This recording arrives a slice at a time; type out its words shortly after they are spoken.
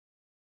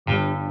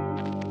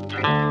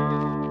Hi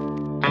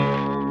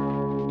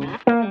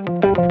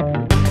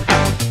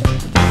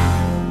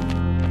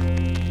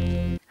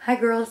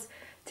girls,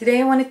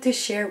 today I wanted to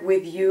share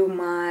with you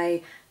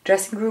my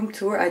dressing room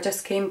tour. I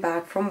just came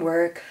back from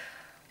work.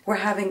 We're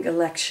having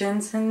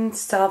elections and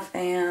stuff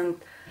and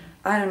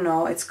I don't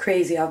know, it's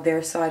crazy out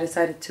there, so I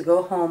decided to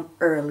go home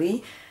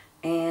early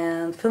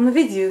and film a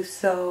video.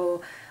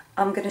 So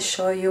I'm gonna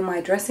show you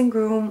my dressing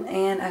room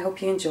and I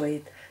hope you enjoy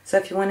it. So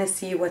if you want to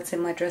see what's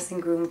in my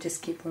dressing room,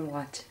 just keep on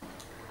watching.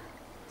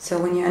 So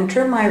when you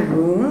enter my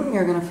room,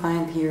 you're gonna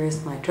find here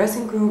is my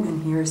dressing room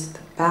and here's the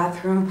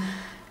bathroom.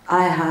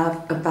 I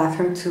have a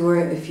bathroom tour.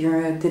 If you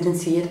didn't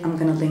see it, I'm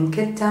gonna link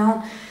it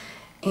down.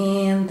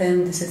 And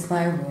then this is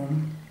my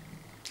room.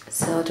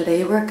 So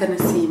today we're gonna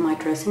see my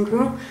dressing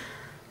room.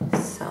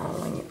 So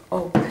when you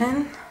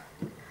open,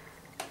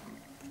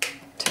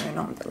 turn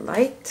on the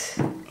light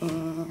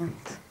and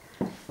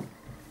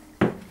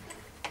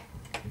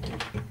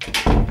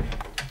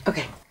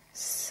okay.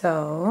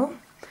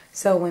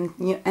 So when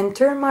you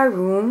enter my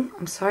room,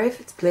 I'm sorry if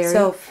it's blurry.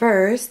 So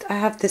first I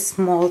have this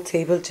small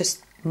table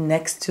just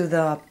next to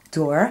the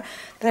door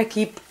that I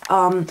keep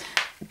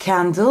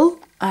candle.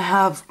 I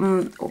have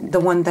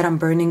the one that I'm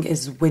burning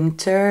is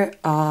Winter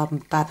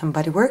Bath and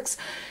Body Works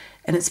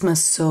and it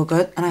smells so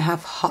good. And I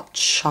have hot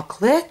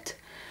chocolate,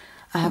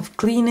 I have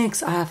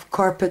Kleenex, I have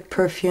carpet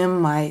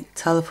perfume, my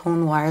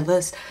telephone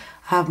wireless,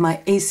 I have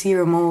my AC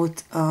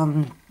remote,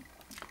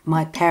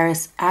 my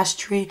Paris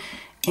ashtray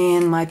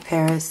and my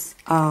Paris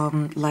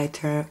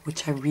lighter,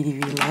 which I really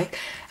like.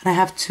 And I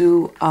have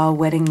two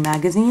wedding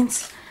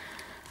magazines.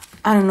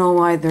 I don't know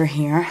why they're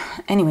here.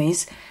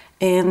 Anyways,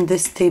 and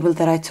this table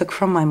that I took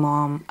from my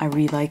mom, I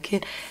really like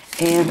it.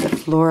 And a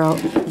floral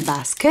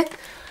basket.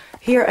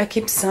 Here I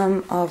keep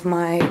some of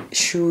my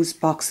shoes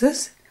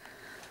boxes.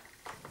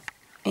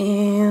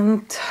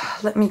 And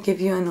let me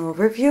give you an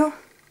overview.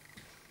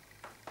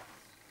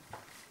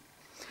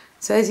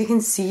 So as you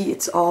can see,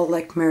 it's all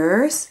like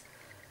mirrors.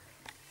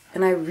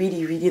 And I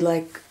really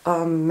like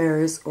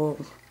mirrors all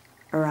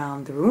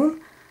around the room.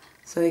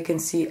 So you can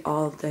see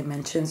all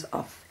dimensions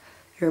of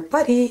your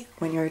body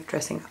when you're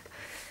dressing up.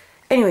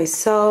 Anyway,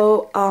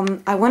 so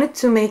I wanted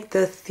to make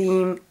the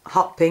theme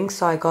hot pink,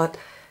 so I got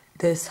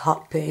this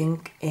hot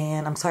pink,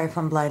 and I'm sorry if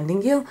I'm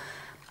blinding you,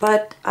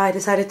 but I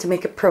decided to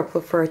make it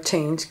purple for a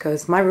change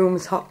because my room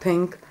is hot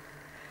pink.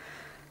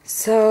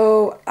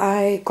 So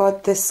I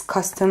got this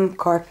custom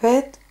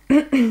carpet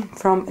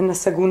from in the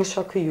Saguna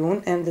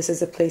Shakuyun, and this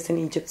is a place in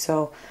Egypt,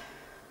 so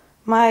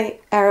my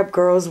Arab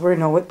girls will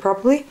know it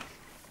properly.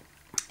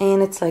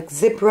 And it's like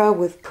zebra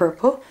with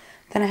purple.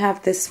 Then I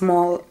have this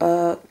small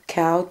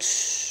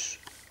couch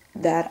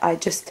that I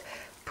just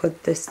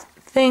put this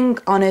thing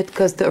on it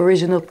because the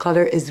original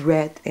color is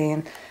red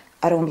and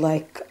I don't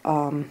like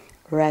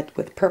red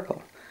with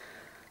purple.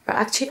 Or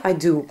actually I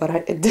do, but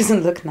it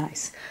doesn't look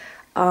nice.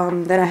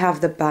 Then I have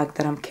the bag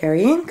that I'm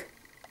carrying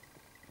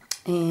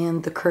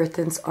and the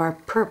curtains are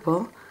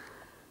purple,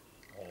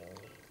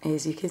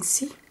 as you can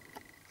see.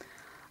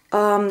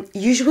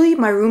 Usually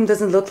my room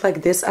doesn't look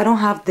like this. I don't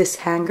have this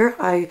hanger.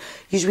 I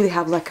usually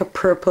have like a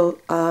purple,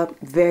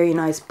 very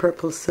nice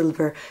purple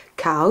silver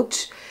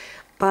couch,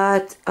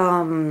 but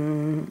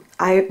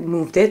I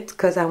moved it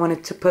because I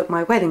wanted to put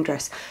my wedding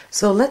dress.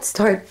 So let's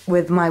start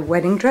with my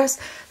wedding dress.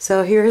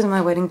 So here is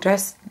my wedding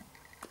dress.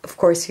 Of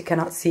course you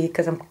cannot see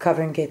because I'm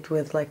covering it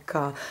with like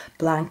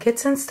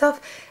blankets and stuff.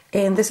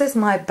 And this is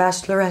my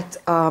bachelorette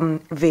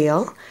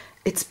veil.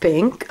 It's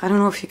pink. I don't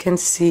know if you can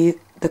see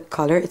the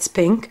color. It's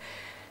pink.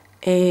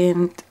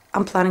 And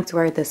I'm planning to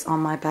wear this on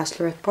my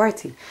bachelorette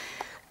party.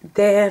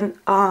 Then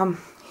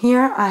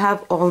here I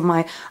have all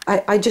my,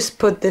 I just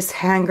put this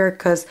hanger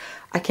because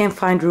I can't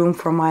find room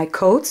for my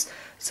coats.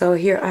 So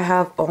here I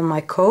have all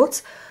my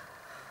coats.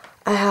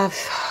 I have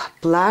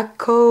black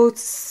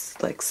coats,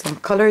 like some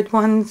colored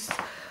ones,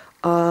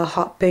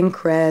 hot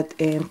pink, red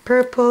and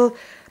purple,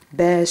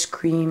 beige,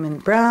 cream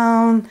and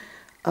brown,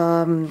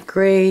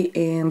 gray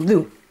and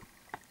blue.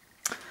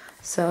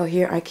 So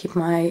here I keep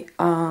my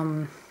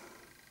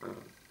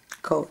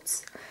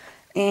coats,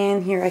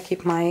 and here I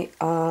keep my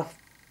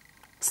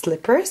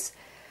slippers.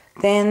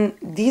 Then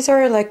these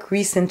are like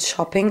recent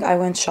shopping. I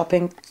went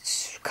shopping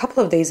a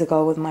couple of days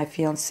ago with my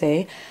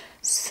fiance,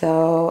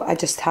 so I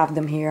just have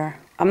them here.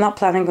 I'm not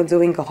planning on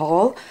doing a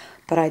haul,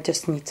 but I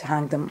just need to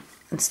hang them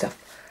and stuff.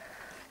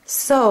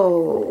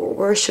 So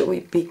where should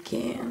we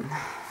begin?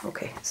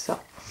 Okay, so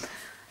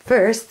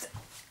first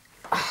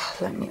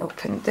let me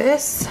open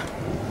this.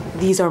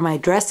 These are my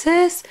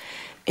dresses.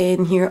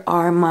 And here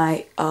are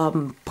my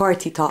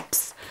party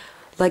tops,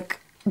 like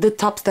the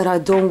tops that I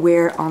don't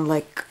wear on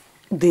like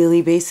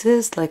daily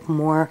basis, like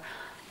more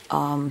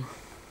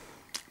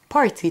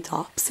party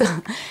tops.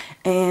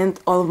 And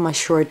all of my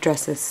short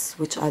dresses,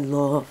 which I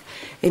love.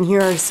 And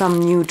here are some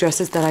new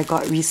dresses that I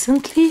got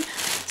recently,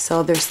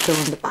 so they're still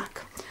in the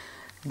back.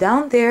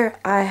 Down there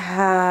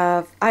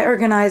I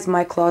organized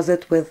my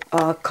closet with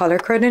color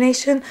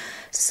coordination.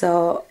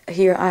 So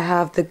here I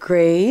have the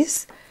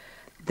grays,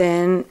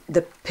 then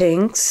the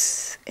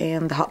pinks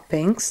and the hot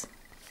pinks.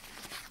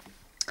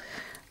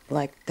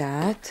 like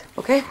that.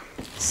 Okay,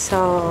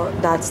 so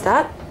that's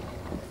that.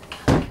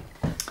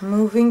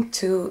 Moving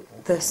to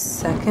the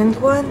second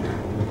one.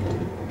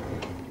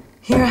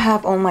 Here I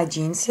have all my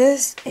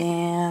jeanses,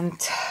 and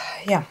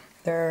yeah,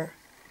 they're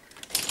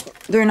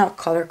not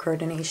color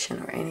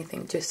coordination or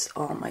anything, just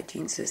all my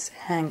jeanses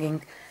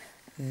hanging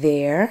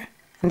there.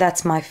 And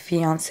that's my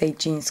fiance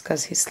jeans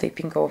because he's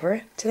sleeping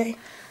over today.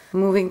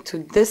 Moving to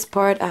this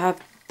part, I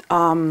have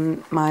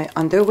my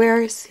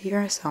underwears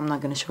here, so I'm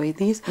not going to show you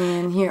these.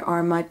 And here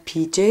are my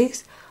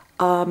PJs.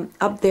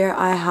 Up there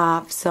I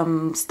have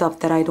some stuff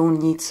that I don't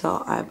need,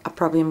 so I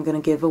probably am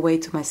going to give away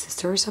to my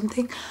sister or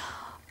something.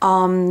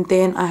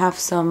 Then I have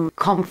some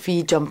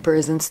comfy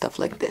jumpers and stuff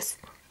like this.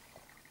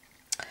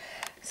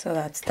 So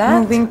that's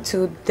that. Moving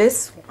to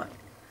this one.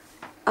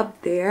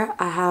 Up there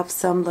I have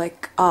some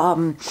like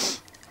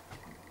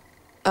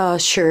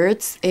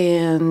shirts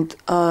and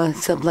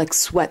some like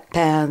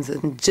sweatpants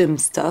and gym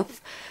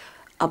stuff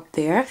up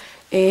there.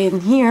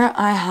 And here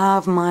I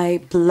have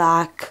my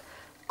black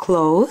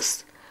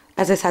clothes.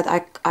 As I said,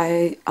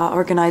 I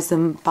organize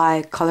them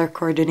by color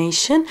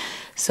coordination,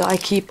 so I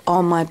keep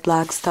all my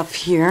black stuff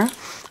here.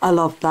 I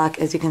love black.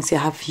 As you can see, I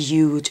have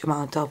huge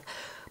amount of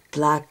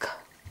black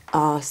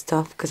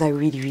stuff because I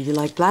really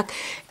like black.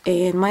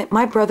 And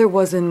my brother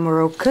was in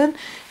Moroccan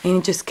and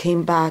he just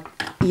came back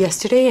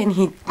yesterday and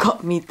he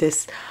got me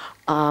this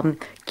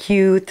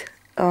cute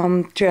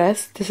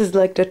dress. This is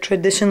like the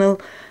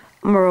traditional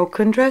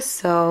Moroccan dress,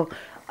 so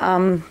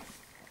I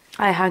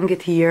hang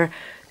it here.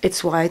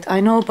 It's white,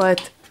 I know,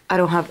 but I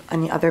don't have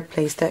any other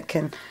place that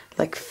can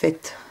like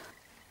fit.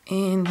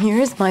 And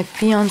here's my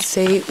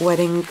fiance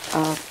wedding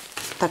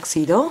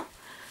tuxedo.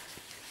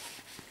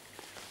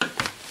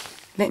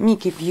 Let me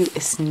give you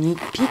a sneak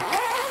peek.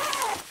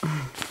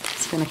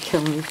 It's gonna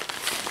kill me.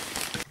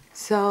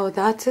 So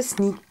that's a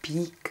sneak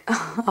peek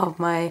of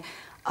my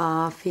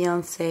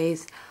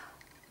fiance's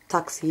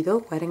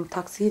tuxedo, wedding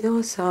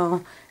tuxedo.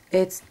 So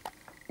it's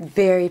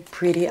very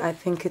pretty. I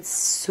think it's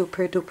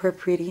super duper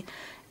pretty.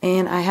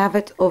 And I have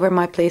it over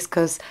my place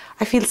because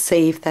I feel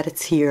safe that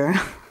it's here.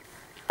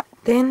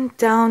 Then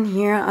down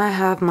here I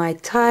have my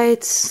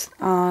tights,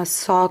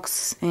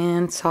 socks,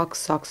 and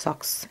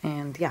socks.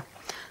 And yeah,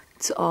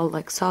 it's all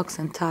like socks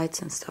and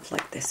tights and stuff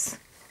like this.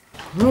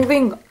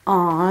 Moving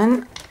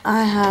on,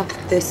 I have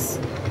this.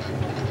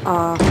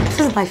 This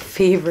is my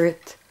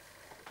favorite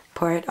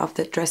part of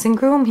the dressing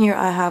room. Here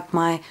I have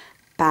my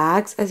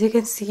bags, as you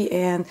can see,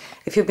 and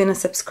if you've been a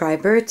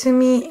subscriber to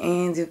me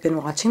and you've been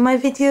watching my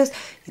videos,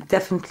 you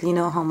definitely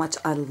know how much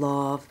I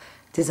love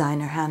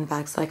designer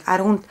handbags. Like, I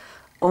don't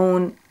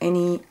own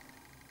any,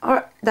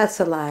 or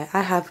that's a lie,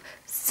 I have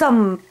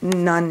some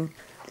none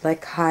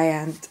like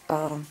high-end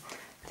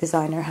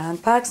designer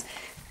handbags,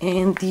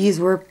 and these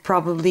were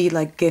probably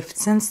like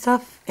gifts and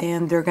stuff,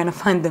 and they're gonna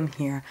find them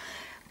here.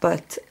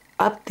 But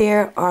up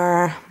there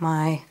are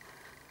my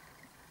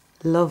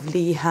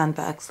lovely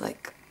handbags.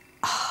 Like,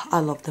 I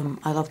love them.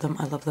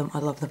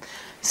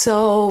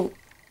 So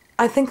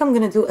I think I'm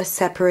gonna do a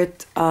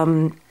separate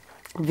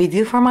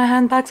video for my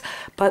handbags,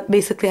 but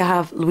basically I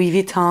have Louis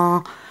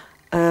Vuitton,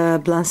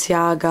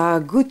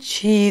 Balenciaga,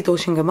 Gucci,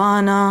 Dolce &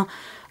 Gabbana,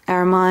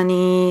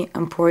 Armani,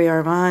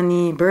 Emporio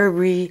Armani,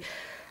 Burberry,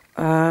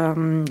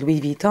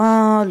 Louis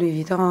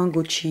Vuitton,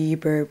 Gucci,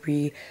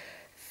 Burberry,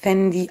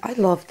 Fendi. I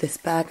love this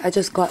bag. I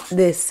just got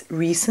this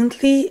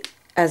recently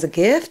as a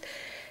gift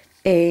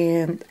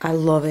and I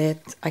love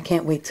it. I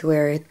can't wait to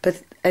wear it.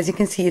 But as you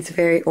can see, it's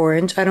very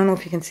orange. I don't know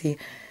if you can see.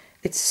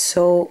 It's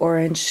so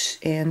orange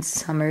and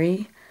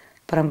summery,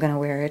 but I'm gonna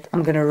wear it.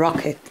 I'm gonna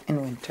rock it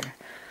in winter.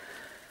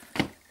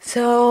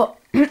 So,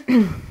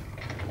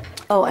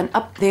 oh, and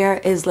up there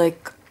is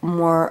like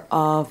more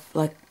of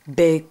like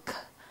big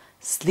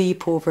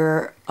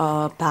sleepover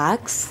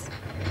bags.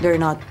 They're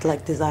not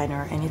like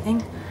designer or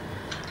anything.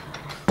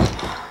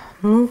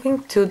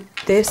 Moving to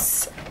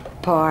this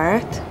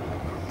part,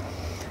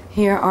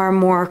 here are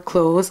more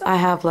clothes. I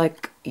have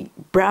like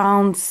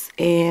browns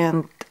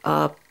and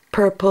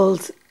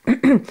purples,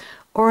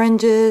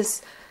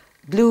 oranges,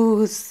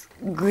 blues,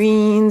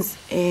 greens,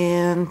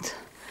 and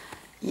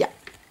yeah,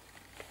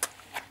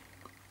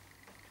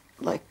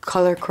 like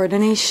color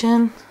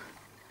coordination.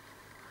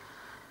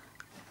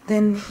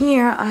 Then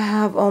here I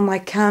have all my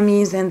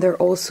camis, and they're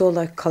also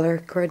like color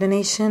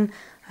coordination.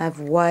 I have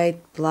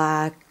white,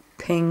 black,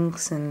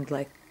 pinks, and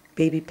like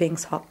baby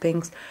pinks, hot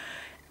pinks,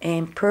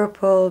 and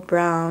purple,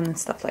 brown, and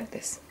stuff like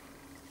this.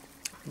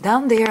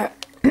 Down there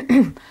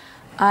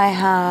I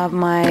have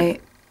my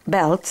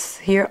belts.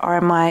 Here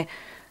are my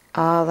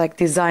like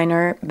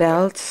designer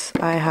belts.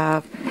 I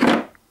have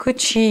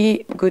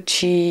Gucci,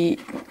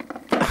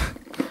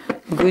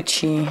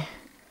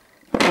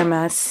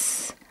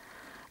 Hermes.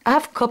 I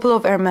have a couple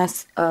of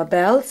Hermes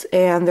belts,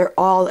 and they're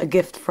all a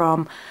gift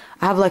from,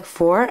 I have like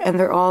 4, and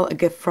they're all a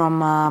gift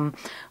from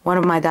one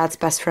of my dad's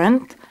best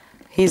friend.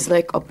 He's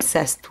like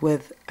obsessed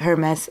with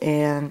Hermes,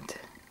 and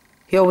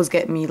he always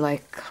get me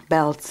like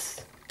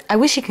belts. I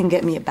wish he can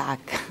get me a bag.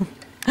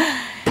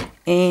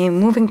 And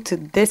moving to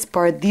this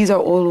part, these are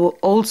all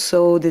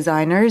also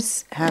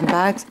designers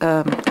handbags,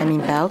 I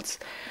mean belts.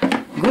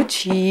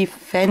 Gucci,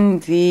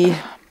 Fendi,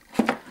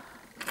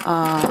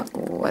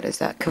 what is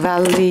that?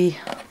 Cavalli,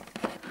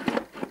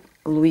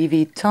 Louis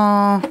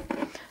Vuitton,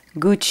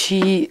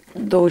 Gucci,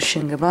 Dolce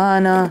 &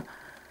 Gabbana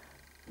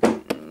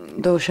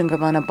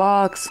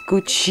box,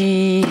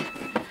 Gucci.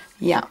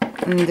 Yeah,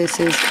 and this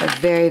is a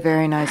very,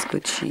 very nice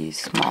Gucci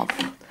small.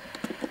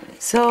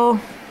 So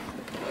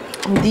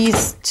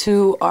these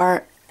two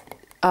are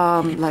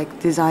like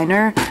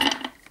designer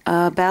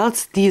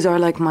belts. These are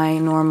like my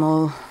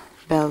normal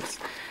belts,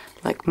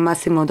 like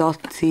Massimo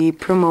Dutti,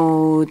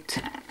 Promote,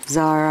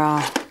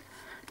 Zara,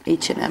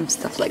 H&M,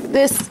 stuff like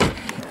this.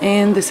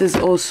 And this is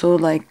also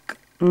like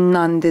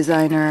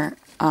non-designer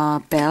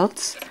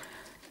belts,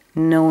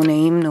 no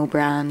name, no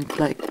brand,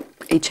 like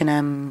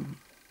H&M,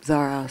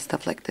 Zara,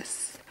 stuff like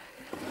this.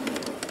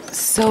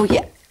 So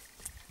yeah.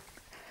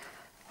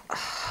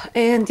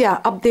 And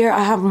yeah, up there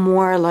I have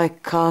more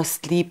like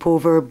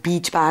sleepover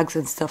beach bags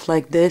and stuff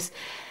like this,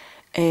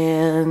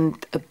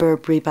 and a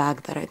Burberry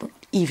bag that I don't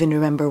even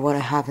remember what I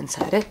have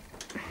inside it.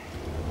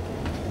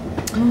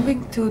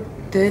 Moving to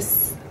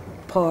this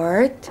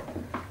part,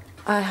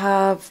 I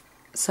have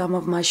some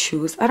of my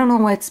shoes. I don't know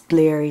why it's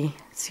blurry,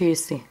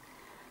 seriously.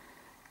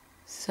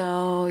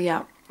 So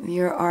yeah,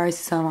 here are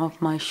some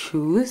of my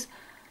shoes.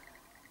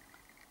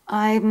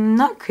 I'm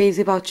not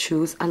crazy about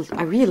shoes.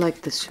 I really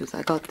like this shoes.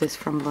 I got this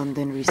from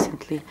London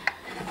recently,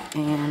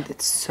 and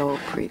it's so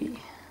pretty.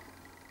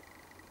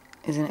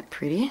 Isn't it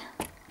pretty?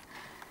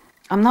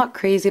 I'm not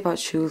crazy about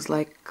shoes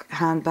like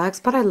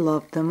handbags, but I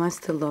love them. I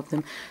still love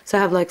them. So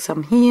I have like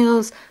some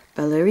heels,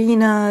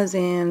 ballerinas,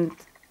 and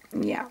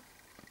yeah.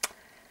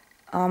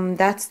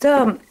 That's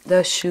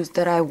the shoes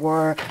that I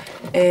wore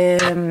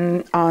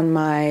on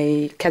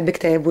my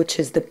Kadbikte, which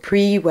is the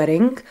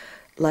pre-wedding.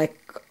 Like,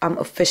 I'm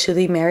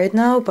officially married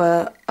now,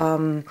 but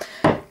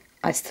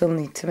I still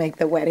need to make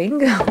the wedding,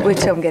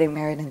 which I'm getting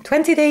married in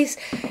 20 days,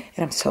 and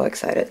I'm so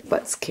excited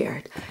but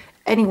scared.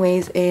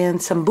 Anyways,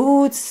 and some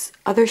boots,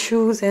 other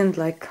shoes, and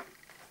like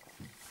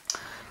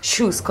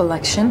shoes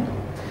collection.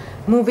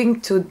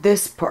 Moving to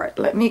this part,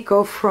 let me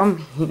go from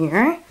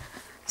here.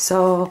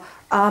 So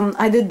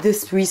I did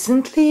this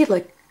recently,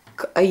 like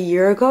a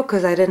year ago,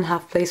 because I didn't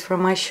have place for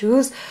my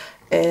shoes.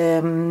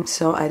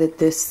 So I did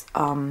this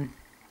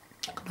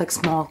like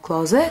small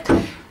closet,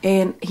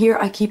 and here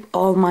I keep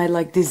all my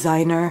like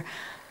designer.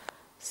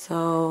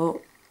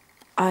 So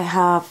I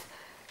have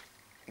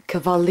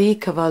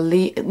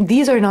Cavalli.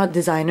 These are not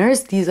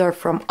designers, these are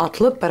from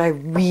Outlook, but I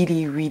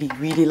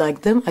really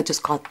like them. I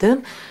just got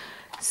them,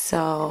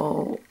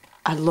 so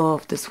I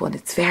love this one.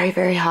 It's very,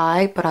 very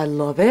high, but I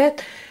love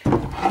it.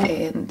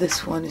 And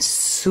this one is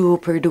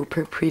super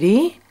duper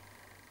pretty.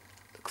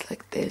 Looks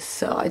like this.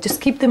 So I just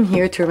keep them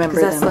here to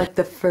remember them. That's like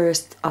the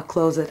first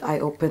closet I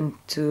opened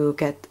to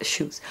get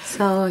shoes.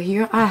 So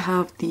here I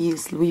have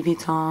these Louis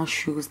Vuitton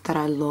shoes that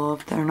I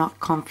love. They're not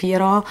comfy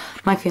at all.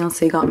 My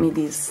fiance got me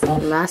these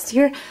last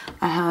year.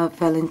 I have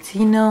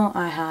Valentino.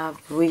 I have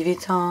Louis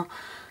Vuitton,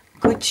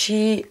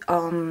 Gucci.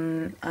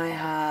 I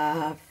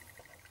have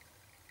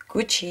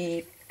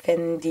Gucci,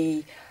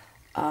 Fendi,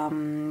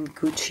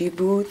 Gucci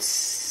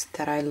boots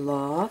that I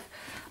love.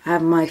 I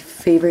have my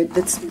favorite,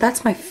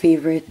 that's my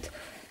favorite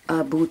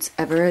boots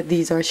ever.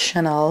 These are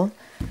Chanel,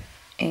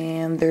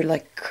 and they're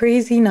like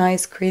crazy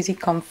nice, crazy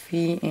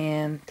comfy,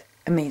 and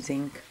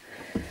amazing.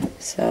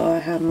 So I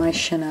have my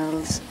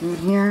Chanels in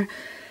here.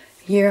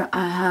 Here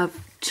I have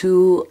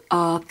two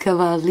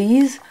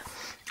Cavallis.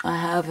 I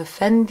have a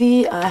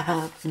Fendi. I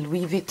have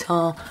Louis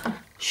Vuitton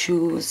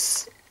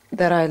shoes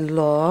that I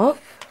love.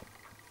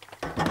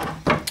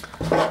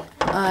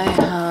 I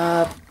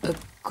have a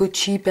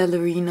Gucci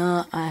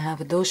ballerina. I have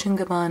a Dolce &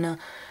 Gabbana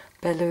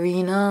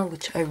ballerina,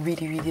 which I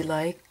really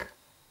like.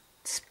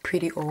 It's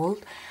pretty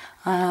old.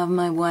 I have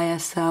my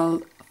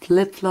YSL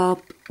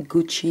flip-flop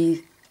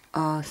Gucci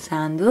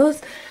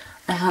sandals.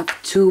 I have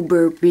two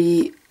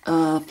Burberry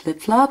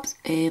flip-flops,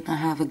 and I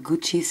have a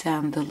Gucci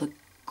sandal, a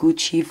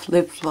Gucci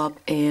flip-flop,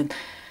 and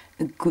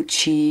a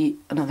Gucci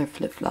another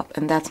flip-flop.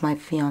 And that's my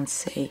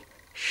fiance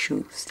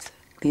shoes.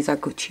 These are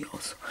Gucci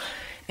also.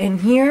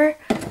 And here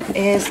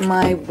is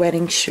my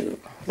wedding shoe.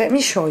 Let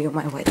me show you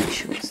my wedding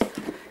shoes.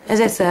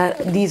 As I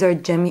said, these are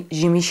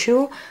Jimmy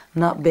shoe.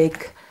 I'm not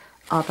big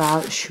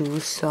about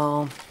shoes,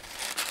 so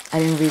I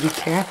didn't really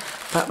care.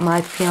 But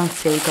my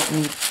fiance got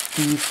me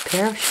these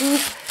pair of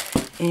shoes,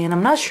 and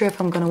I'm not sure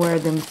if I'm gonna wear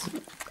them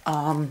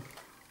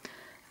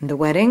in the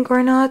wedding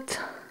or not,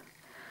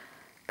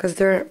 because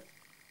they're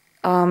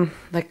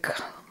like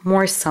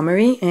more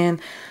summery, and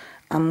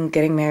I'm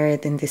getting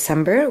married in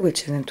December,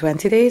 which is in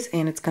 20 days,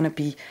 and it's gonna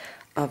be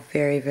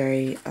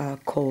very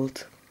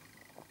cold.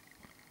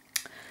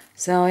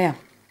 So yeah,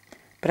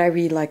 but I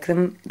really like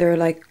them. They're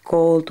like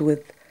gold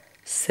with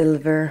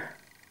silver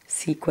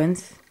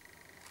sequins.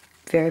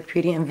 Very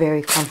pretty and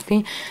very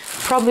comfy.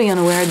 Probably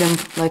gonna wear them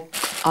like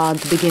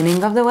the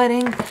beginning of the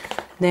wedding.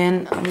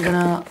 Then I'm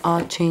gonna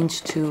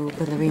change to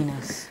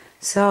ballerinas.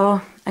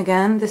 So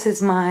again, this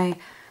is my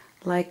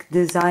like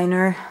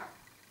designer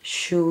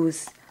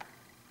shoes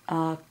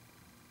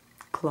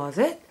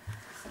closet.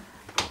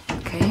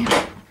 Okay,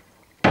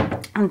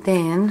 and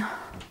then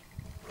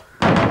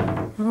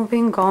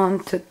moving on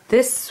to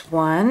this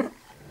one.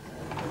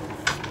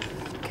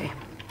 Okay,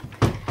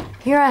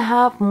 here I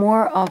have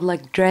more of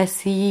like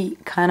dressy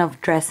kind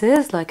of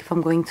dresses, like if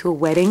I'm going to a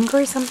wedding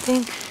or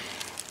something.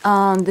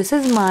 This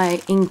is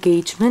my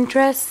engagement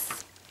dress.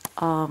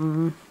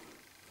 Not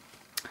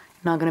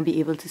gonna be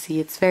able to see.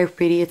 It's very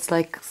pretty. It's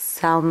like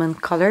salmon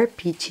color,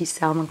 peachy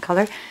salmon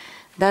color.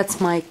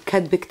 That's my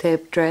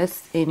Kedbik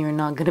dress, and you're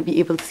not gonna be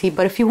able to see.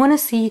 But if you want to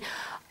see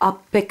a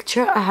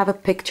picture, I have a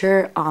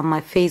picture on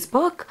my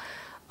Facebook.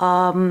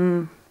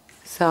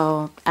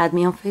 So add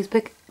me on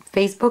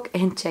Facebook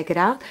and check it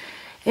out.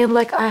 And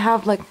like I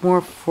have like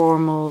more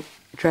formal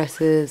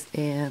dresses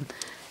and,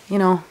 you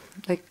know,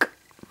 like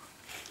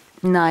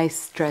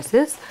nice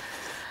dresses.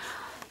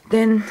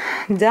 Then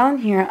down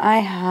here I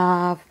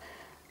have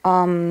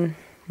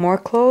more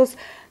clothes.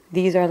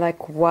 These are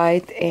like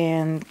white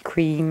and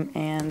cream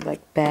and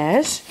like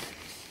beige.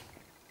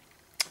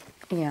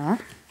 Yeah,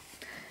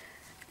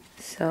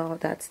 so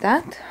that's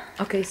that.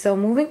 Okay, so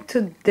moving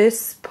to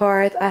this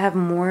part, I have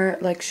more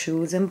like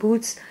shoes and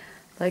boots.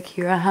 Like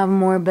here I have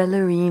more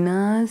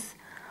ballerinas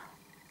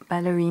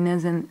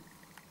and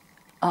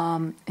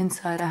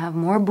inside I have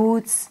more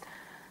boots,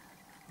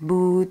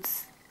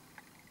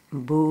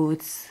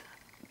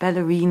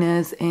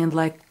 ballerinas, and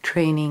like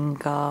training,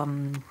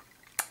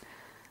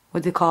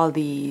 what do you call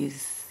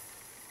these,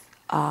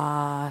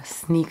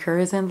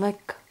 sneakers and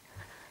like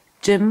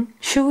gym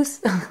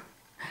shoes.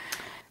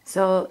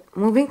 So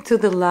moving to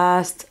the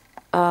last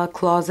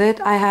closet,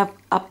 I have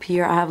up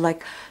here, I have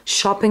like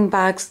shopping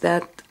bags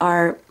that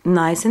are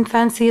nice and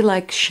fancy,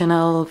 like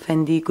Chanel,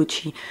 Fendi,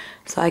 Gucci,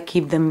 so I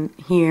keep them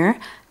here.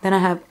 Then I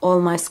have all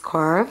my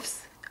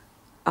scarves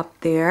up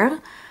there.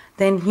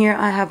 Then here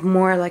I have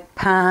more like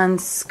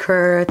pants,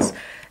 skirts,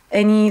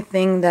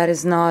 anything that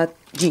is not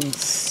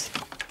jeans,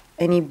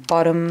 any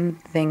bottom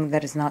thing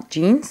that is not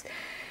jeans.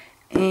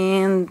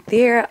 And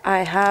there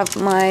I have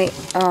my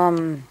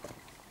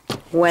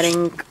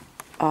wedding,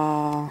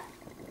 what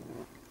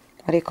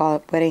do you call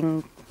it,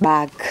 wedding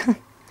bag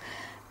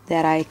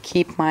that I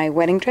keep my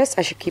wedding dress.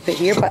 I should keep it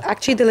here, but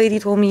actually the lady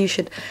told me you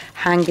should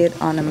hang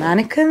it on a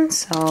mannequin,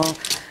 so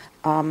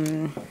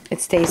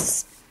it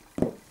stays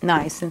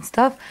nice and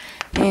stuff.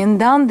 And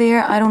down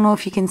there, I don't know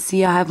if you can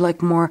see, I have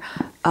like more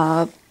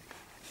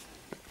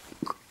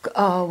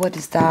what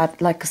is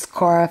that, like a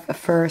scarf, a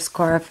fur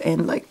scarf,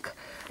 and like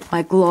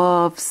my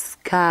gloves,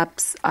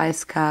 caps,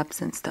 ice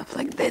caps and stuff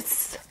like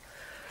this.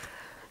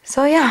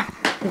 So yeah,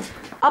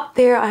 up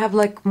there I have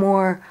like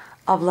more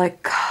of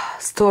like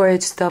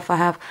storage stuff. I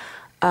have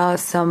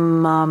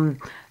some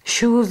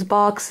shoes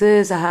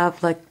boxes. I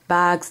have like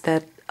bags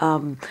that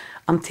I'm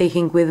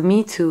taking with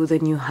me to the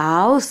new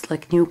house,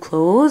 like new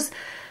clothes.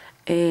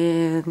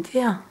 And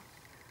yeah,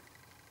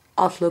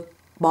 Outlook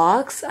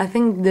box. I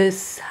think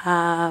this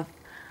have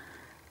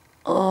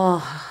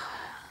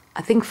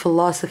I think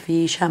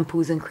philosophy,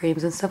 shampoos and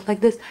creams and stuff like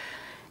this.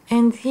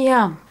 And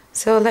yeah,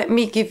 so let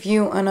me give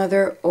you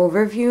another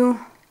overview.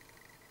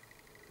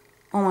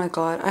 Oh my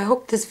god, I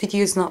hope this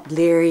video is not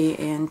blurry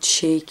and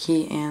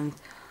shaky and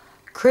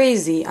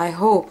crazy. I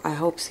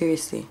hope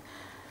seriously.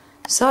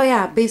 So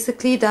yeah,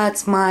 basically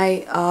that's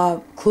my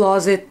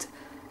closet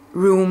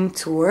room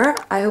tour.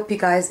 I hope you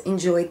guys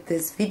enjoyed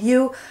this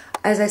video.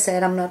 As I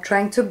said, I'm not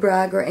trying to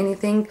brag or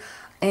anything,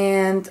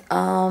 and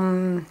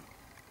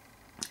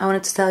I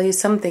wanted to tell you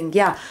something.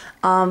 Yeah,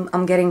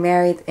 I'm getting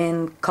married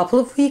in a couple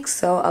of weeks,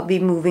 so I'll be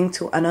moving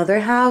to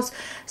another house.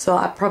 So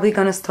I'm probably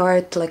gonna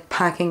start like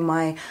packing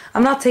my,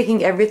 I'm not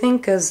taking everything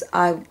because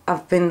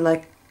I've been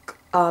like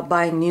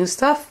buying new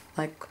stuff,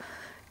 like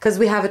because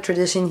we have a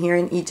tradition here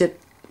in Egypt.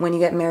 When you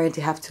get married,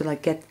 you have to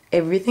like get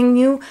everything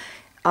new.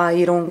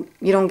 You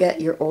don't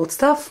get your old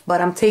stuff,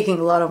 but I'm taking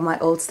a lot of my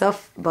old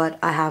stuff, but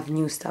I have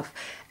new stuff,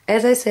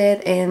 as I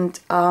said. And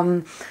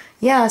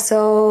yeah,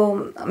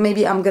 so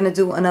maybe I'm gonna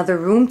do another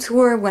room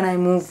tour when I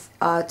move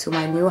to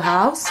my new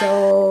house.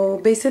 So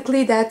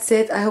basically that's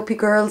it. I hope you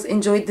girls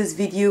enjoyed this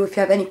video. If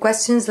you have any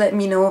questions, let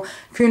me know.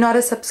 If you're not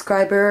a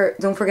subscriber,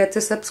 don't forget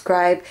to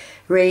subscribe,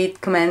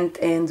 rate, comment,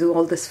 and do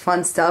all this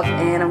fun stuff.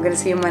 And I'm gonna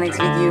see you in my next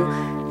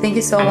video. Thank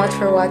you so much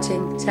for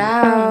watching.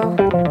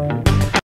 Ciao!